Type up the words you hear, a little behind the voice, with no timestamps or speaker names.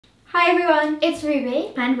Hi everyone, it's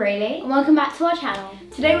Ruby and Raylee, and welcome back to our channel.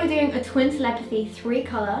 Today we're doing a twin telepathy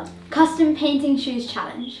 3-colour custom painting shoes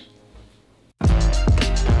challenge.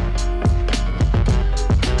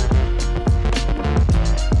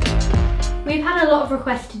 We've had a lot of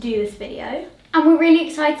requests to do this video. And we're really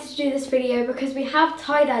excited to do this video because we have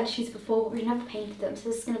tie-dyed shoes before, but we've never painted them, so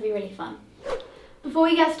this is going to be really fun. Before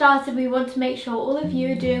we get started, we want to make sure all of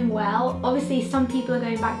you are doing well. Obviously, some people are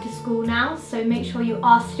going back to school now, so make sure you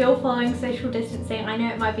are still following social distancing. I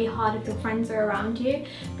know it might be hard if your friends are around you,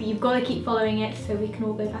 but you've got to keep following it so we can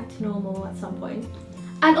all go back to normal at some point.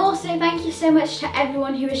 And also, thank you so much to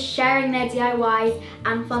everyone who is sharing their DIYs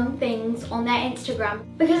and fun things on their Instagram,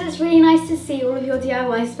 because it's really nice to see all of your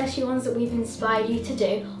DIYs, especially ones that we've inspired you to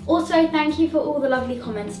do. Also, thank you for all the lovely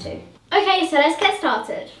comments too. Okay, so let's get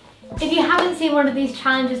started. If you haven't seen one of these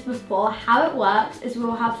challenges before, how it works is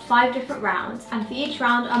we'll have 5 different rounds, and for each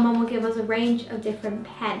round our mum will give us a range of different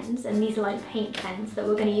pens, and these are like paint pens that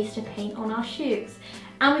we're going to use to paint on our shoes.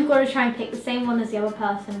 And we've got to try and pick the same one as the other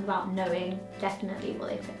person without knowing definitely what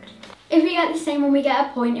they picked. If we get the same one, we get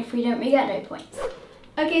a point. If we don't, we get no points.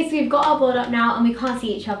 Okay, so we've got our board up now and we can't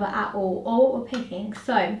see each other at all or what we're picking.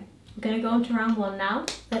 So we're going to go on to round 1 now.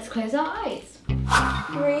 Let's close our eyes.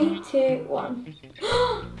 3, 2, 1.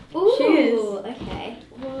 Ooh, shoes. Okay.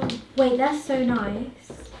 Wait, they're so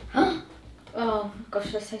nice. Oh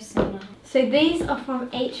gosh, they're so similar. So these are from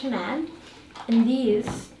H&M and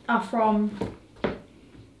these are from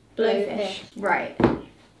Whoosh. Right.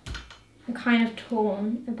 I'm kind of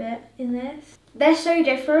torn a bit in this. They're so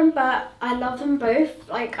different, but I love them both.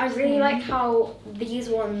 Like, I really like how these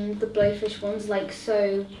ones, the Blowfish ones, like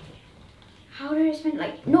so, how do I explain,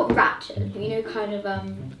 like, not ratchet, but you know, kind of,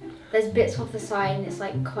 there's bits off the side and it's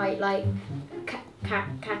like quite like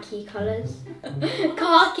khaki colours.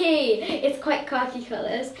 Khaki! It's quite khaki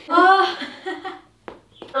colours. Oh!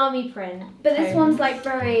 Army print. But this one's like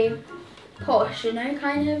very posh, you know,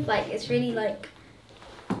 kind of, like, it's really like,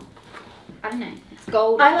 I don't know, it's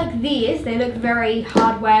gold. I like these, they look very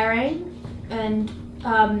hard wearing and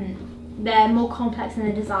they're more complex in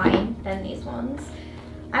the design than these ones.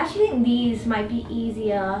 I actually think these might be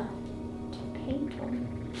easier to paint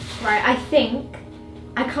on. Right, I think,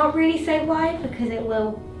 I can't really say why because it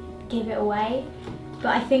will give it away,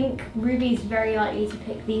 but I think Ruby's very likely to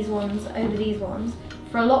pick these ones over these ones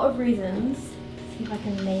for a lot of reasons. Let's see if I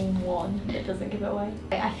can name one that doesn't give it away.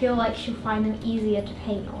 I feel like she'll find them easier to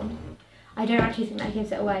paint on. I don't actually think that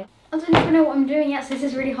gives it away. I don't even know what I'm doing yet, so this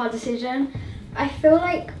is a really hard decision. I feel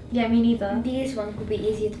like, yeah, me neither. These ones would be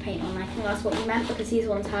easier to paint on. I think that's what you meant, because these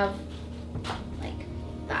ones have like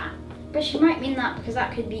that. But she might mean that because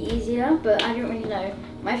that could be easier, but I don't really know.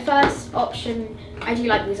 My first option, I do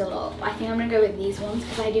like these a lot. I think I'm gonna go with these ones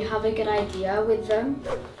because I do have a good idea with them.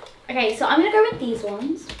 Okay, so I'm gonna go with these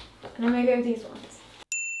ones. And I'm gonna go with these ones.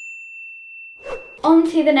 On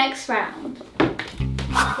to the next round.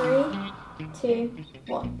 3, 2,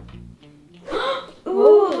 1.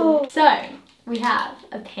 Ooh! So, we have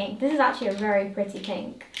a pink. This is actually a very pretty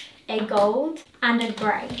pink. A gold and a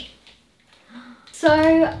grey. So,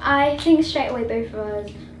 I think straight away both of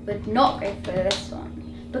us would not go for this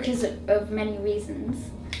one because of many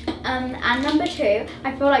reasons. And number 2,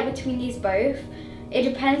 I feel like between these both, it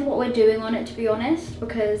depends what we're doing on it, to be honest,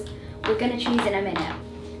 because we're going to choose in a minute.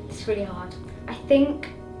 It's really hard. I think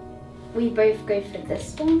we both go for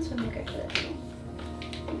this one, so I'm going to go for this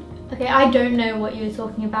one. Okay, I don't know what you were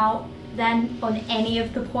talking about then on any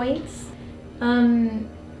of the points.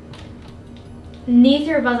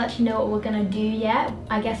 Neither of us actually know what we're going to do yet.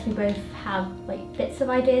 I guess we both have like bits of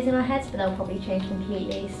ideas in our heads, but they'll probably change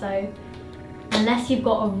completely. So unless you've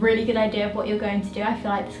got a really good idea of what you're going to do, I feel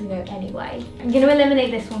like this can go anyway. I'm going to eliminate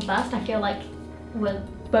this one first. I feel like we're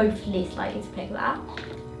both least likely to pick that.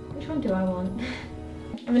 Which one do I want?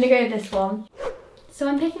 I'm going to go with this one. So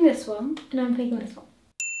I'm picking this one. And I'm picking this one.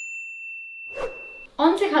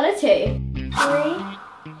 On to colour 2.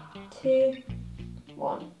 3, 2,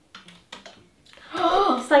 1.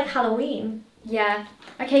 It's like Halloween. Yeah.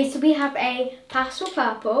 Okay, so we have a pastel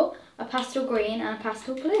purple, a pastel green, and a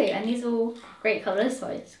pastel blue, and these are all great colours, so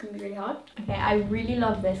it's going to be really hard. Okay, I really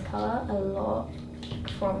love this colour a lot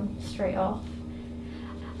from straight off.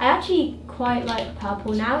 I actually quite like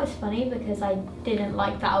purple now. It's funny because I didn't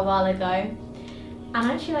like that a while ago. And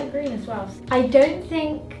I actually like green as well. I don't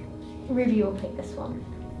think Ruby will pick this one.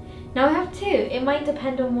 Now I have 2. It might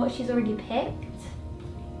depend on what she's already picked.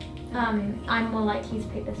 I'm more likely to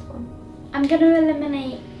pick this one. I'm going to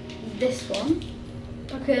eliminate this one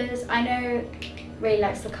because I know Ray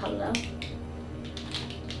likes the colour,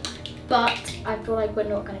 but I feel like we're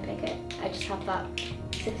not going to pick it. I just have that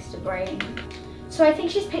sister brain. So So I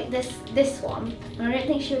think she's picked this one, and I don't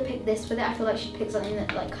think she would pick this with it. I feel like she'd pick something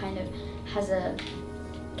that like kind of has a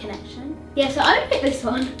connection. Yeah, so I would pick this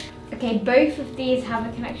one. Okay, both of these have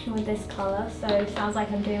a connection with this colour, so it sounds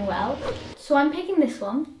like I'm doing well. So I'm picking this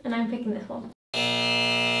one. And I'm picking this one.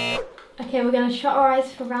 Okay, we're gonna shut our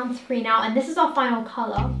eyes for round 3 now, and this is our final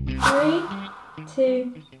colour. 3,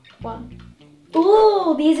 2, 1.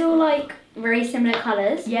 Ooh, these are all like very similar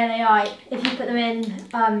colours. Yeah, they are. If you put them in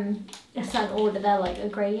a certain order, they're like a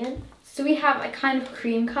gradient. So we have a kind of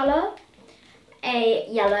cream colour, a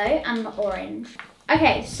yellow, and an orange.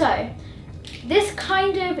 Okay, so this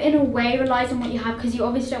kind of, in a way, relies on what you have, because you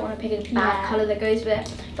obviously don't want to pick a bad colour that goes with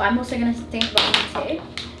it, but I'm also going to think about them too.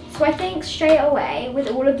 So I think straight away, with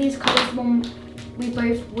all of these colours, one we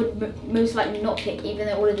both would most likely not pick, even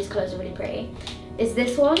though all of these colours are really pretty, is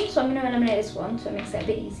this one. So I'm going to eliminate this one, so it makes it a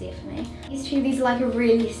bit easier for me. These are like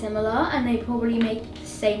really similar, and they probably make the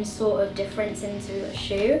same sort of difference into a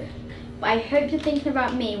shoe. But I hope you're thinking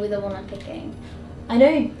about me with the one I'm picking. I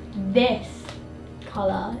know this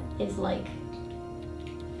colour is like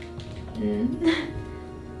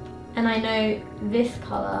and I know this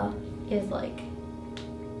colour is like,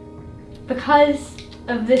 because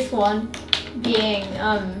of this one being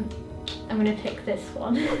I'm gonna pick this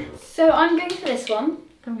one. So I'm going for this one.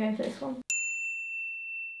 I'm going for this one.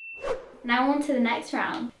 Now on to the next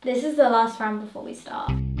round. This is the last round before we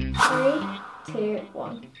start. 3, 2,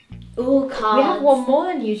 1. All cards. We have one more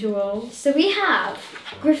than usual. So we have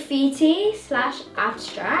graffiti /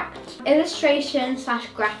 abstract, illustration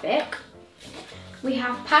 / graphic. We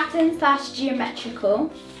have pattern /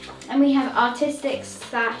 geometrical, and we have artistic /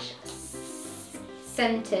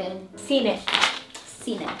 scenic.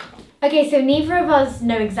 Okay, so neither of us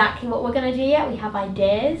know exactly what we're gonna do yet. We have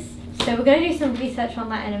ideas. So we're gonna do some research on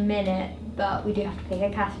that in a minute, but we do have to pick a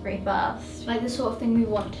category first. Like the sort of thing we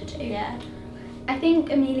want to do. Yeah. I think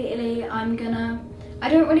immediately I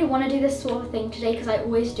don't really want to do this sort of thing today because I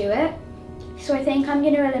always do it. So I think I'm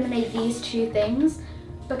going to eliminate these 2 things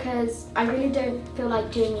because I really don't feel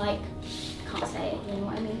like doing like, I can't say it, you know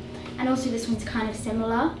what I mean? And also this one's kind of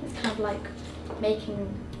similar. It's kind of like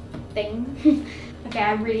making thing. Okay,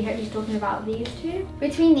 I really hope you're talking about these 2.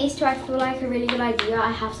 Between these 2, I feel like a really good idea.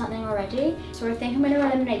 I have something already. So I think I'm going to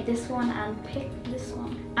eliminate this one and pick this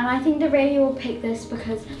one. And I think that Raylee will pick this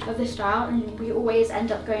because of the style, and we always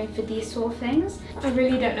end up going for these sort of things. I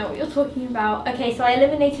really don't know what you're talking about. Okay, so I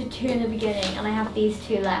eliminated 2 in the beginning and I have these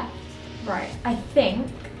 2 left. Right, I think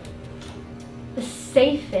the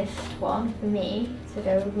safest one for me to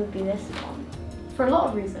go would be this one. For a lot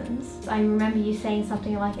of reasons. I remember you saying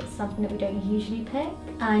something like it's something that we don't usually pick,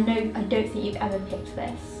 and I don't think you've ever picked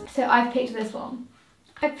this. So I've picked this one.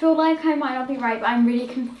 I feel like I might not be right, but I'm really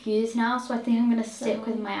confused now, so I think I'm going to stick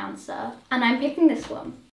with my answer. And I'm picking this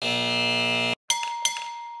one.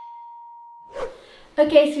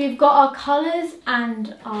 Okay, so we've got our colours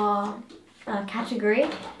and our category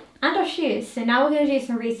and our shoes. So now we're going to do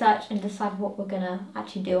some research and decide what we're going to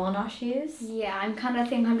actually do on our shoes. Yeah, I'm kind of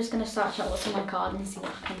think I'm just going to search out what's on my card and see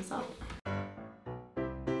what comes up.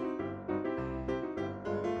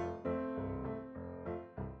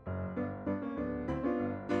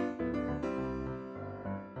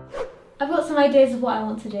 I've got some ideas of what I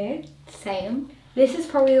want to do. Same. This is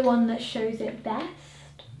probably the one that shows it best.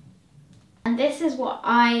 And this is what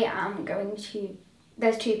I am going to...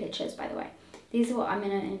 There's 2 pictures, by the way. These are what I'm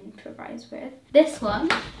going to improvise with. This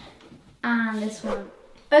one and this one.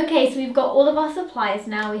 Okay, so we've got all of our supplies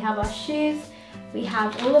now. We have our shoes, we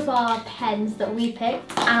have all of our pens that we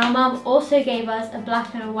picked, and our mum also gave us a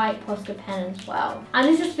black and a white Posca pen as well. And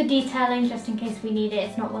this is for detailing, just in case we need it.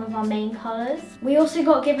 It's not one of our main colours. We also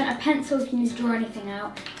got given a pencil if you need to draw anything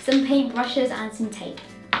out, some paint brushes and some tape.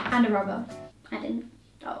 And a rubber. I didn't.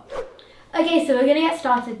 Oh. Okay, so we're going to get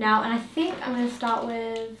started now, and I think I'm going to start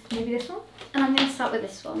with maybe this one. And I'm going to start with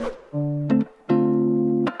this one.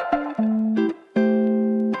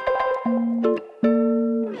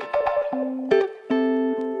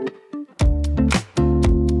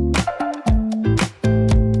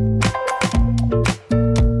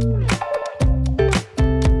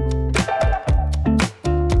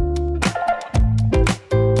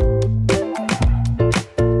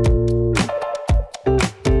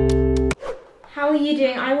 How are you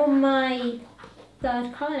doing? I'm on my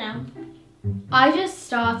 3rd colour now. I just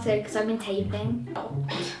started because I've been taping. Oh.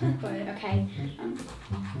 Okay.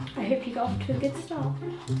 I hope you got off to a good start.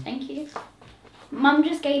 Thank you. Mum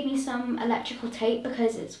just gave me some electrical tape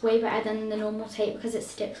because it's way better than the normal tape because it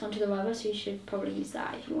sticks onto the rubber, so you should probably use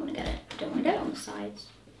that if you want to get it. Don't want to get it on the sides.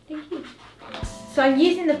 Thank you. So I'm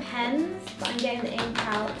using the pens, but I'm getting the ink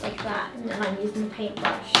out like that, and then I'm using the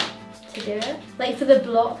paintbrush to do it. Like for the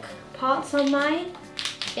block parts on mine,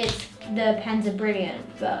 the pens are brilliant,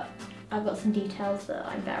 but I've got some details that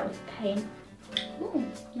I'm better with paint. Ooh,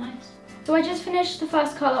 nice. So I just finished the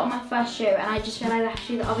first colour on my first shoe, and I just realised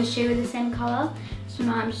actually the other shoe is the same colour. So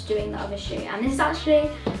now I'm just doing the other shoe, and this is actually,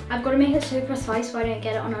 I've got to make it so precise so I don't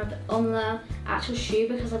get it on the actual shoe,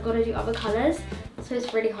 because I've got to do other colours. So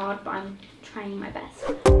it's really hard, but I'm trying my best.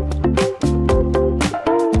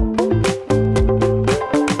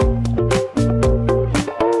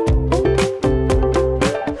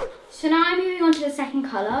 So now I'm moving on to the second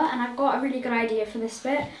colour, and I've got a really good idea for this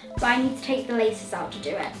bit, but I need to take the laces out to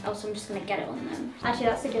do it, else I'm just going to get it on them. Actually,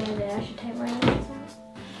 that's a good idea. I should take my laces out.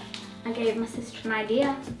 I gave my sister an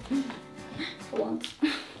idea for once.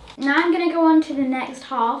 Now I'm going to go on to the next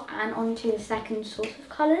half and on to the second sort of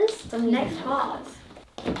colours. The next half?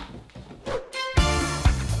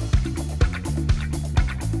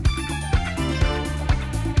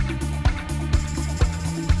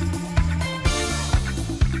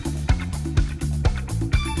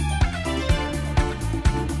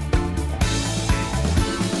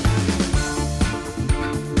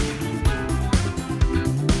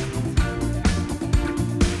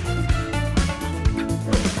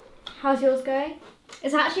 How's yours going?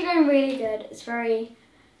 It's actually going really good. It's very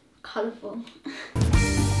colourful.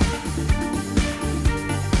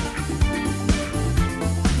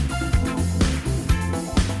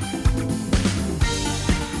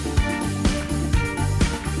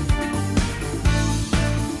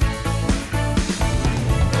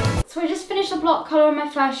 So I just finished the block colour on my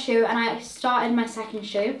first shoe, and I started my second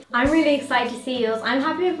shoe. I'm really excited to see yours. I'm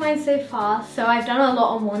happy with mine so far. So I've done a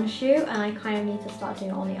lot on one shoe, and I kind of need to start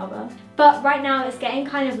doing it on the other. But right now it's getting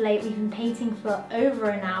kind of late. We've been painting for over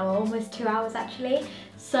an hour, almost 2 hours actually.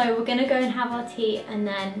 So we're gonna go and have our tea, and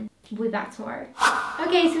then we'll be back tomorrow.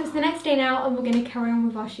 Okay, so it's the next day now, and we're gonna carry on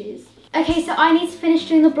with our shoes. Okay, so I need to finish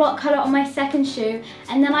doing the block colour on my second shoe,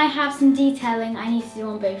 and then I have some detailing I need to do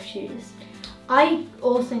on both shoes. I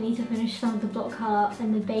also need to finish some of the block colour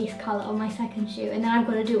and the base colour on my second shoe, and then I've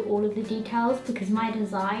got to do all of the details because my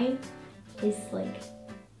design is like,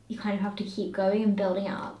 you kind of have to keep going and building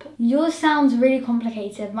it up. Yours sounds really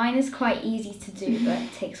complicated. Mine is quite easy to do, but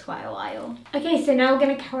it takes quite a while. Okay, so now we're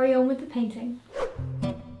going to carry on with the painting.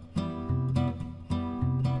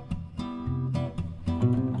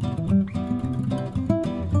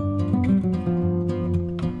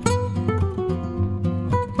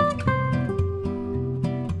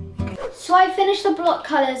 So I finished the block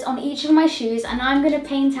colours on each of my shoes, and I'm going to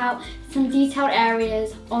paint out some detailed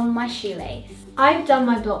areas on my shoelace. I've done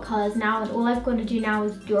my block colours now, and all I've got to do now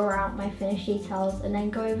is draw out my finished details and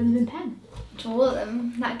then go over them in pen. Draw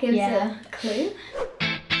them? That gives a clue.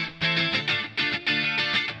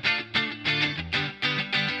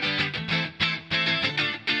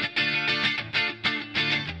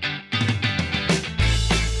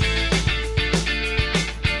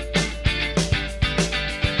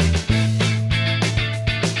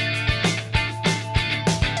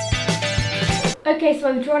 Okay, so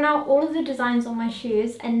I've drawn out all of the designs on my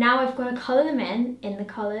shoes, and now I've got to colour them in the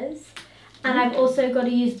colours. And I've also got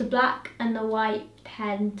to use the black and the white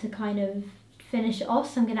pen to kind of finish it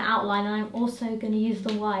off. So I'm going to outline, and I'm also going to use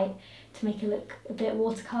the white to make it look a bit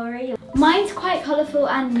watercoloury. Mine's quite colourful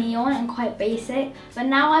and neon and quite basic, but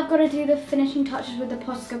now I've got to do the finishing touches with the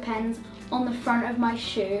Posca pens on the front of my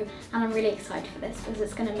shoe, and I'm really excited for this because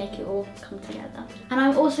it's going to make it all come together. And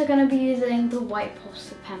I'm also going to be using the white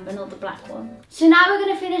Posca pen, but not the black one. So now we're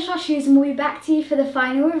going to finish our shoes, and we'll be back to you for the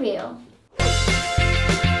final reveal.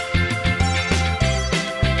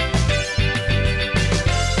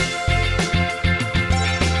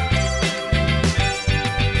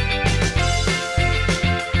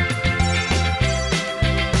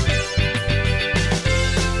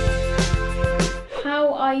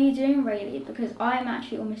 How are you doing, Raylee? Because I'm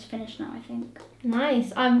actually almost finished now, I think.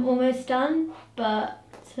 Nice. I'm almost done, but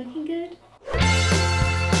it's looking good.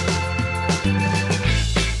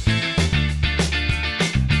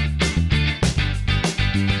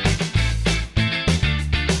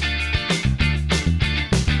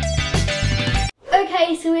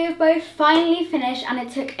 Okay, so we've both finally finished, and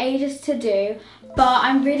it took ages to do, but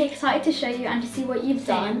I'm really excited to show you and to see what you've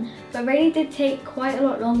done. But Raylee did take quite a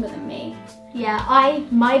lot longer than me. Yeah,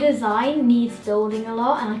 my design needs building a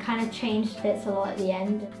lot, and I kind of changed bits a lot at the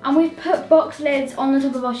end. And we've put box lids on the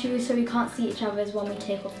top of our shoes so we can't see each other's when we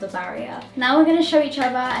take off the barrier. Now we're going to show each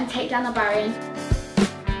other and take down the barrier.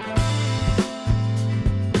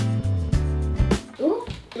 Ooh,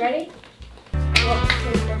 Ready? Rock,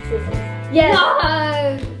 paper, scissors. yes!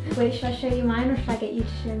 No! Wait, should I show you mine, or should I get you to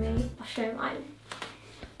show me? I'll show mine.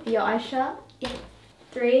 Your eye shut? Yeah.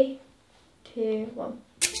 3, 2, 1.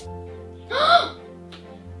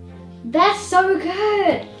 They're so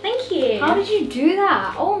good. Thank you. How did you do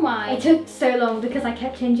that? Oh my. It took so long because I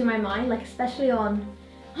kept changing my mind, like especially on,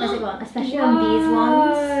 where's it gone? Especially on these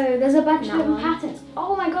ones. There's a bunch of That different one. patterns.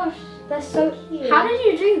 Oh my gosh, they're so cute. How did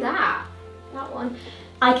you do that? That one.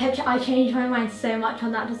 I changed my mind so much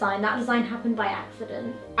on that design. That design happened by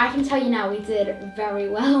accident. I can tell you now we did very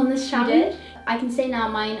well on this challenge. did? I can say now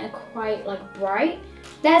mine are quite like bright.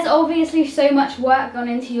 There's obviously so much work gone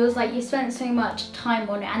into yours, like you spent so much time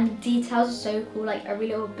on it, and the details are so cool, like every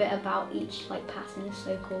little bit about each like pattern is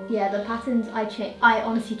so cool. Yeah, the patterns I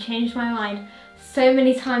honestly changed my mind so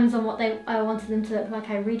many times on what I wanted them to look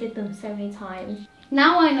like. I redid them so many times.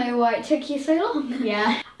 Now I know why it took you so long.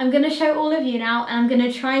 Yeah. I'm gonna show all of you now, and I'm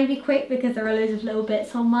gonna try and be quick because there are loads of little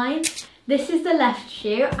bits on mine. This is the left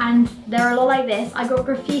shoe, and they're a lot like this. I got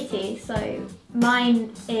graffiti, so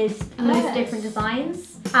mine is loads of different designs.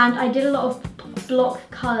 And I did a lot of block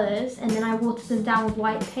colours, and then I watered them down with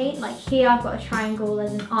white paint. Like here I've got a triangle,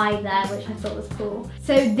 there's an eye there, which I thought was cool.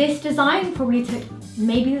 So this design probably took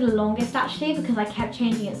maybe the longest actually, because I kept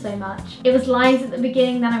changing it so much. It was lines at the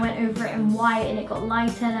beginning, then I went over it in white and it got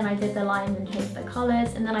lighter, then I did the lines and changed the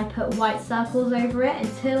colours, and then I put white circles over it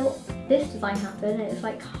until this design happened. It's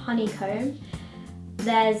like honeycomb.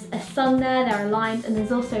 There's a sun there are lines, and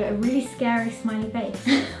there's also a really scary smiley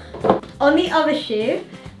face. On the other shoe,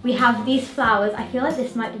 we have these flowers. I feel like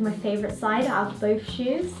this might be my favourite side out of both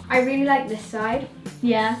shoes. I really like this side,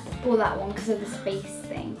 Yeah. or that one, because of the space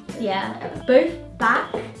thing. Yeah. Both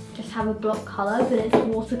back just have a block colour, but it's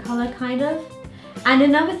watercolour kind of. And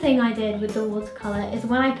another thing I did with the watercolour is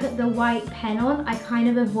when I put the white pen on, I kind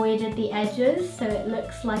of avoided the edges so it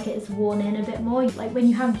looks like it's worn in a bit more. Like when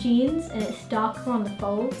you have jeans and it's darker on the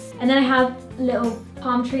folds. And then I have little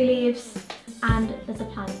palm tree leaves and there's a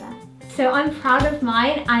planet there. So I'm proud of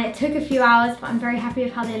mine, and it took a few hours, but I'm very happy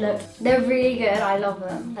with how they look. They're really good, I love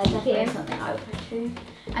them. They're definitely Yeah. something I would put too.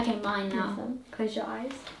 Okay, mine now. Awesome. Close your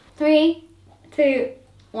eyes. 3, 2,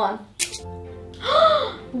 1.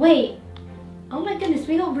 Wait. Oh my goodness,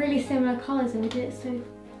 we got really similar colours and we did it so...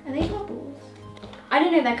 Are they bubbles? I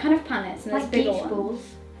don't know, they're kind of planets and there's Like bigger beach ones. balls.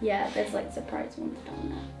 Yeah, there's like surprise ones down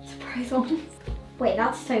there. Surprise ones. Wait,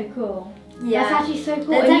 that's so cool. Yeah. That's actually so cool.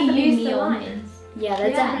 They're And you definitely used the neon. lines. Yeah, they're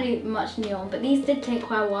Yeah. definitely much neon, but these did take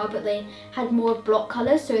quite a while, but they had more block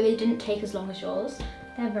colours, so they didn't take as long as yours.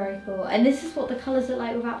 They're very cool. And this is what the colours look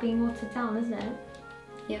like without being watered down, isn't it?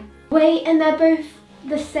 Yeah. Wait, and they're both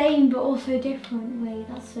the same but also different. Wait,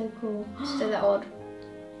 that's so cool. So they're odd.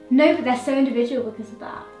 No, but they're so individual because of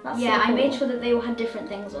that. That's Yeah, so I cool. made sure that they all had different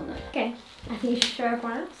things on them. Okay, I think you should show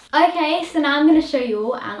everyone else. Okay, so now I'm going to show you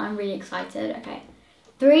all, and I'm really excited. Okay,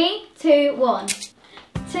 3, 2, 1.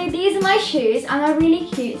 So these are my shoes, and they're really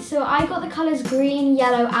cute. So I got the colours green,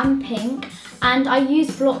 yellow and pink, and I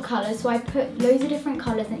used block colours, so I put loads of different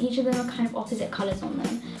colours, and each of them are kind of opposite colours on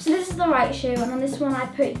them. So this is the right shoe, and on this one I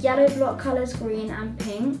put yellow block colours, green and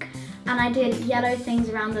pink, and I did yellow things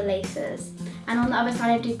around the laces. And on the other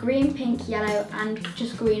side I did green, pink, yellow and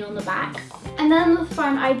just green on the back. And then on the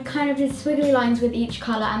front I kind of did squiggly lines with each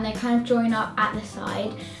colour, and they kind of join up at the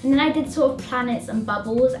side. And then I did sort of planets and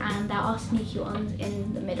bubbles, and there are sneaky ones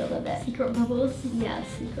in the middle of it. Secret bubbles. Yeah,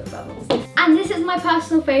 secret bubbles. And this is my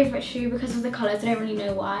personal favourite shoe because of the colours. I don't really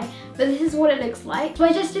know why, but this is what it looks like. So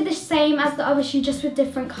I just did the same as the other shoe, just with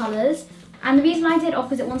different colours. And the reason I did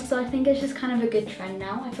opposite ones because I think it's just kind of a good trend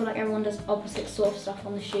now. I feel like everyone does opposite sort of stuff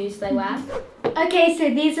on the shoes they wear. Okay, so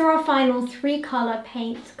these are our final 3 colour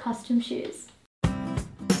paint custom shoes.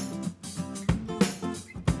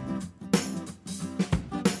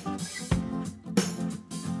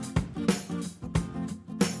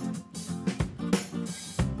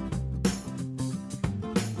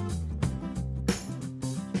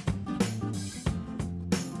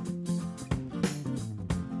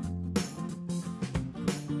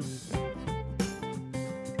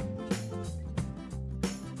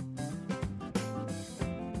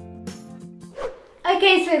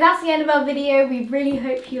 Okay, so that's the end of our video. We really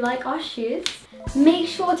hope you like our shoes. Make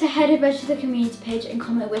sure to head over to the community page and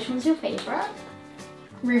comment which one's your favourite.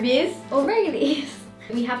 Reviews. Or Raylee's.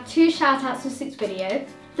 We have 2 shout outs for this video.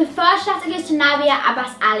 The first shout out goes to Nabia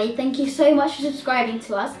Abbas Ali. Thank you so much for subscribing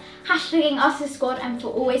to us, hashtagging us the squad, and for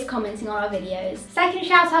always commenting on our videos. Second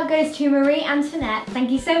shout out goes to Marie Antoinette. Thank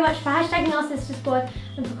you so much for hashtagging our sister squad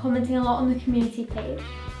and for commenting a lot on the community page.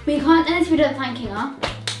 We can't end this video without thanking our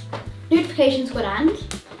notification squad and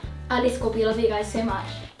early squad. We love you guys so much.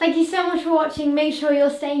 Thank you so much for watching. Make sure you're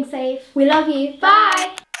staying safe. We love you.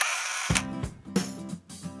 Bye.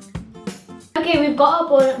 Okay, we've got our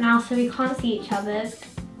board up now so we can't see each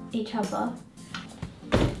other.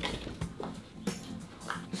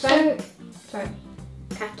 So, sorry.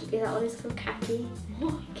 khaki, is that what it's called? Khaki?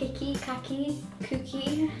 What? Kiki, khaki,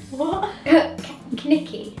 cookie. What?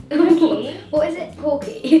 Knicky. Cookie? What is it?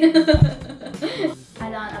 Porky. I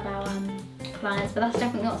learned about planets, but that's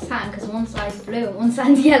definitely not sand because one side's blue and one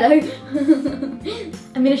side's yellow.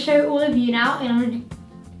 I'm going to show all of you now, and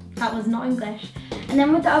that was not English. And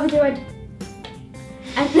then with the other two,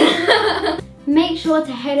 I'd make sure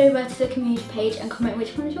to head over to the community page and comment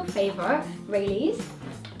which one is your favourite, Raylee's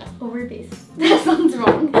Or rubies. That sounds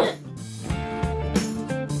wrong.